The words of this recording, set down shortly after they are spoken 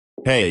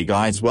Hey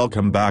guys,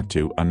 welcome back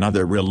to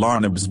another Real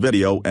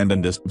video, and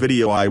in this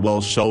video I will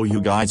show you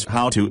guys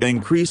how to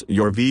increase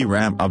your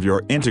VRAM of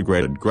your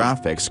integrated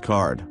graphics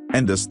card.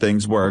 And this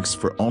thing works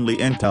for only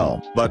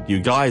Intel, but you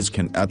guys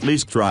can at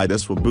least try.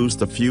 This will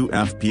boost a few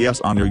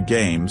FPS on your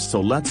games,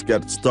 so let's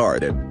get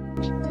started.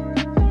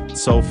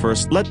 So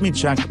first let me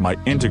check my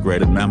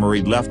integrated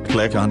memory. Left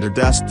click under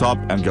desktop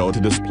and go to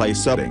display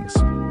settings.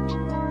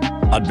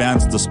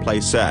 Advanced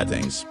display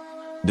settings.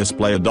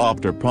 Display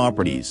adapter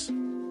properties.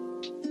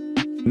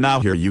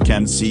 Now here you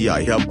can see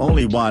I have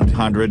only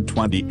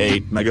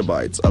 128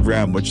 megabytes of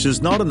RAM, which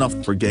is not enough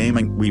for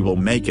gaming. We will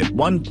make it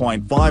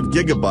 1.5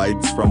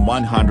 gigabytes from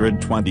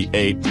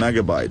 128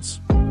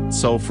 megabytes.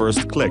 So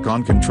first click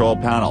on Control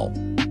Panel.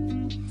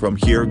 From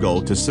here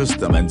go to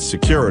System and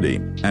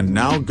Security, and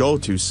now go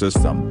to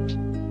System.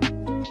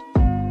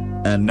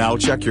 And now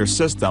check your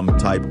system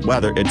type,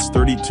 whether it's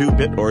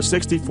 32-bit or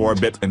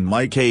 64-bit. In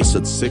my case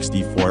it's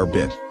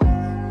 64-bit.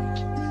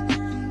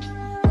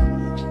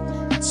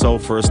 So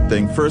first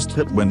thing first,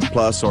 hit Win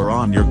plus or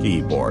on your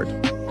keyboard.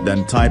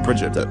 Then type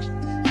digit it.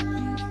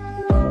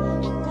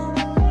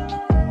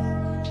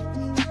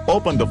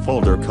 Open the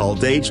folder called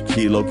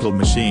HK Local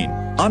Machine.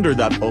 Under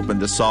that open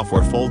the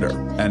software folder,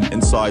 and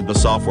inside the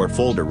software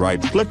folder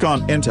right click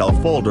on Intel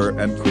folder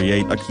and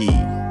create a key.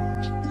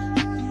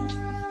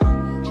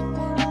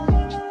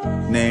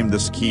 Name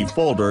this key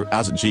folder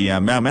as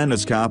GMMN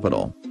as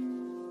capital.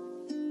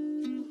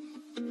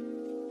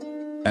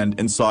 And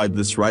inside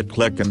this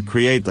right-click and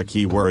create a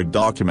keyword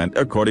document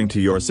according to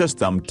your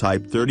system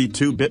type,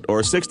 32-bit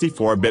or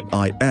 64-bit.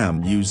 I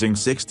am using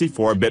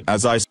 64-bit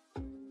as I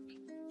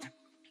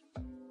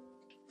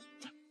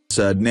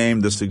said.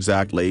 Name this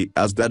exactly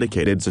as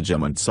dedicated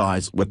segment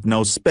size with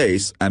no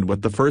space and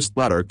with the first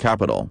letter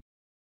capital.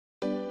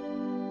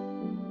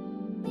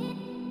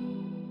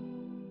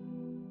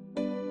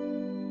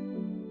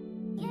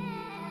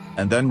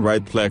 And then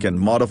right-click and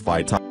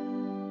modify type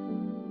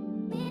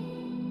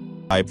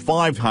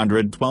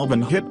 512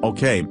 and hit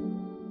OK.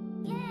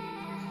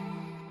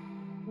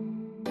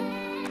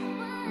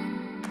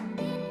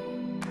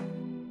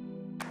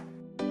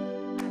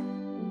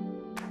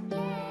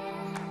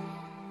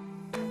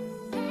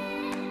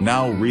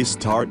 Now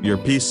restart your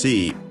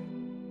PC.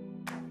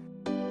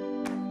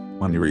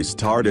 When you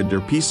restarted your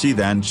PC,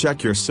 then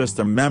check your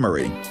system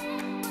memory.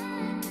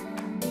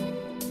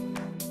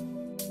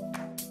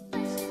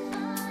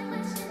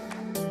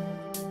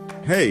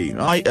 Hey,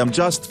 I am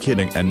just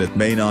kidding, and it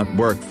may not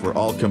work for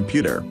all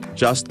computer,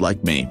 just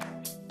like me.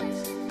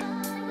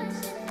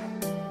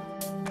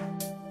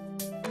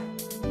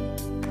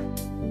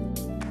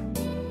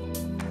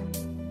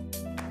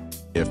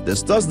 If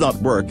this does not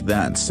work,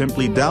 then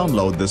simply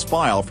download this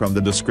file from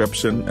the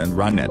description and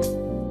run it.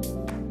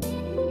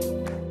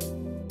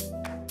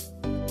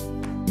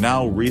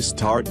 Now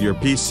restart your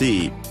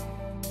PC.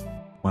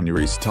 When you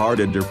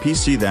restarted your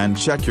PC, then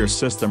check your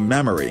system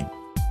memory.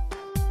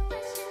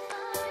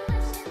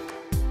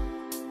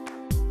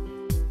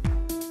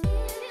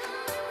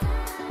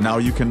 Now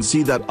you can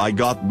see that I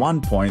got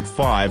 1.5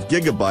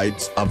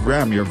 gigabytes of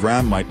RAM. Your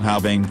RAM might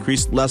have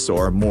increased less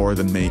or more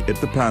than me,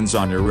 it depends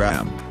on your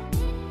RAM.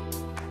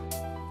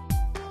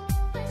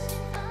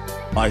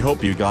 I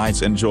hope you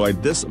guys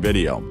enjoyed this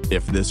video.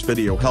 If this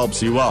video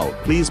helps you out,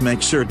 please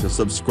make sure to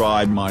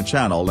subscribe my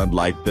channel and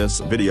like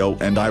this video,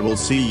 and I will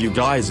see you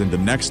guys in the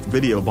next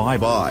video. Bye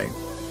bye.